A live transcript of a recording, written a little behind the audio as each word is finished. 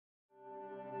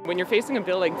When you're facing a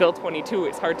bill like Bill 22,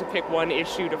 it's hard to pick one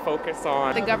issue to focus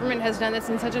on. The government has done this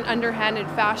in such an underhanded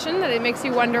fashion that it makes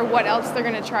you wonder what else they're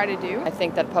going to try to do. I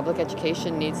think that public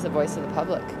education needs the voice of the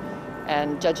public.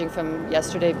 And judging from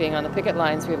yesterday being on the picket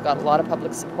lines, we've got a lot of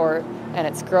public support, and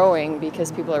it's growing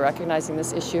because people are recognizing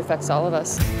this issue affects all of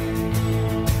us.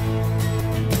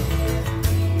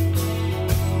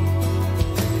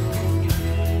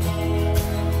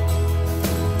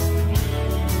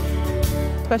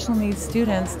 Special needs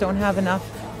students don't have enough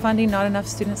funding, not enough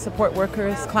student support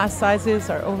workers, class sizes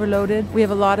are overloaded. We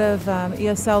have a lot of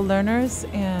ESL learners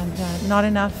and not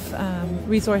enough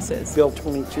resources. Bill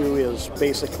 22 is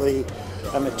basically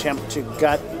an attempt to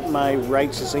gut my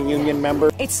rights as a union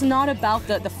member. It's not about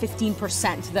the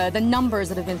 15%, the numbers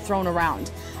that have been thrown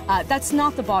around. That's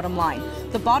not the bottom line.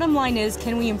 The bottom line is,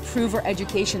 can we improve our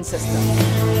education system?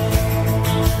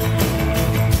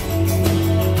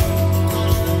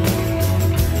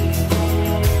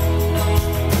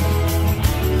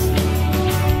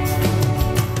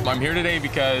 I'm here today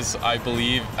because I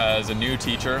believe as a new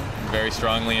teacher very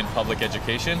strongly in public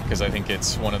education, because I think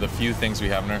it's one of the few things we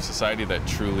have in our society that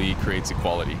truly creates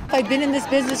equality. I've been in this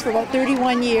business for about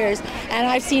 31 years and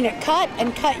I've seen it cut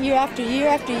and cut year after year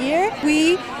after year.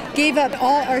 We gave up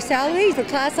all our salaries for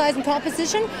class size and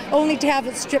composition only to have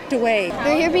it stripped away.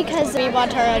 We're here because we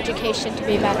want our education to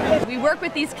be better. We work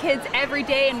with these kids every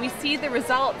day and we see the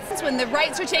results. It's when the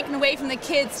rights are taken away from the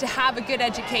kids to have a good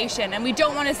education, and we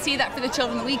don't want to see that for the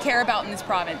children that we care about in this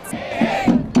province. Hey,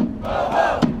 whoa,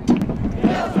 whoa.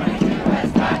 Bill 22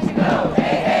 has got to go.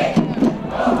 Hey, hey,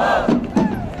 whoa, whoa.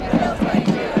 Bill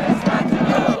 22 has got to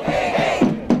go. Hey, hey,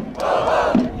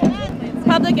 whoa, whoa.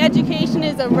 Public education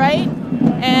is a right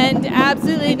and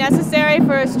absolutely necessary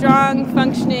for a strong,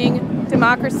 functioning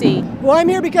democracy. Well, I'm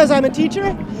here because I'm a teacher,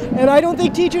 and I don't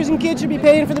think teachers and kids should be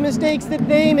paying for the mistakes that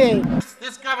they made.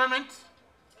 This government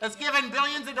has given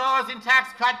billions of dollars in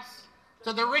tax cuts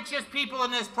to the richest people in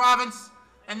this province,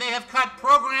 and they have cut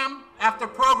program after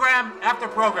program after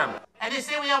program. And they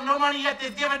say we have no money, yet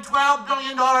they've given $12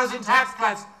 billion in tax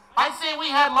cuts. I say we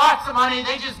had lots of money,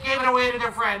 they just gave it away to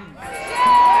their friends.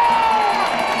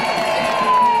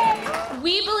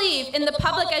 We believe in the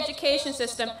public education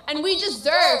system, and we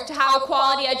deserve to have a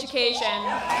quality education.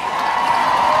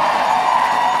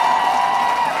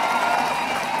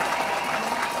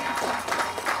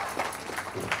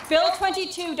 Bill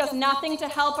 22 does nothing to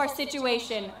help our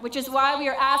situation, which is why we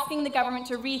are asking the government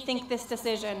to rethink this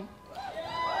decision.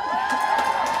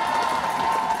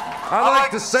 I like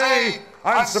to say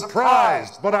I'm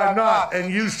surprised, but I'm not,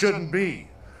 and you shouldn't be.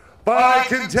 But I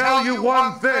can tell you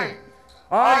one thing.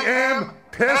 I am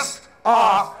pissed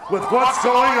off with what's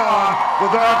going on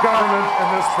with our government in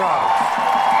this province.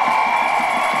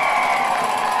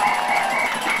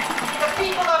 The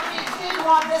people of BC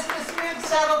want this dispute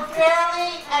settled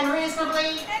fairly and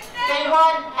reasonably. They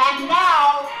want, and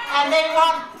they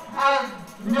want a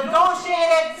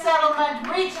negotiated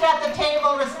settlement reached at the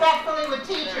table respectfully with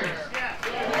teachers.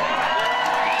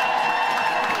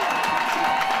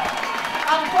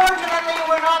 Unfortunately,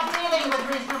 we're not dealing with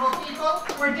reasonable people.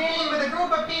 We're dealing with a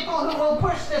group of people who will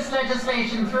push this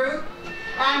legislation through.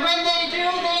 And when they do,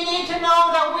 they need to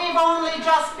know that we've only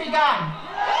just begun.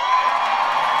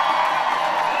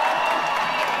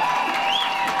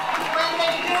 When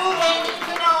they do, they need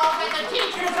to know that the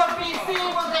teachers of BC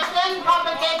will defend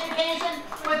public education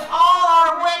with all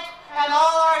our wit and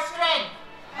all our strength.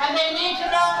 And they need to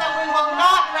know that we will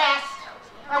not rest,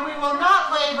 and we will not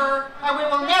waver, and we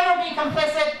will never be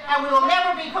complicit, and we will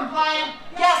never be compliant.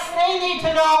 Yes, they need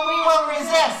to know we will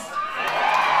resist.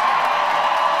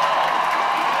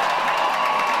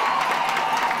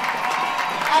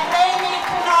 And they need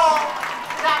to know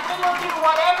that we will do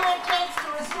whatever it takes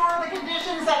to restore the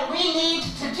conditions that we need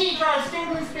to teach our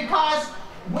students, because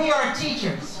we are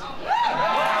teachers. We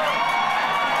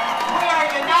are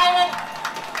united,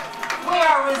 we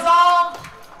are resolved,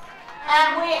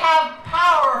 and we have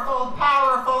powerful,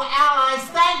 powerful allies.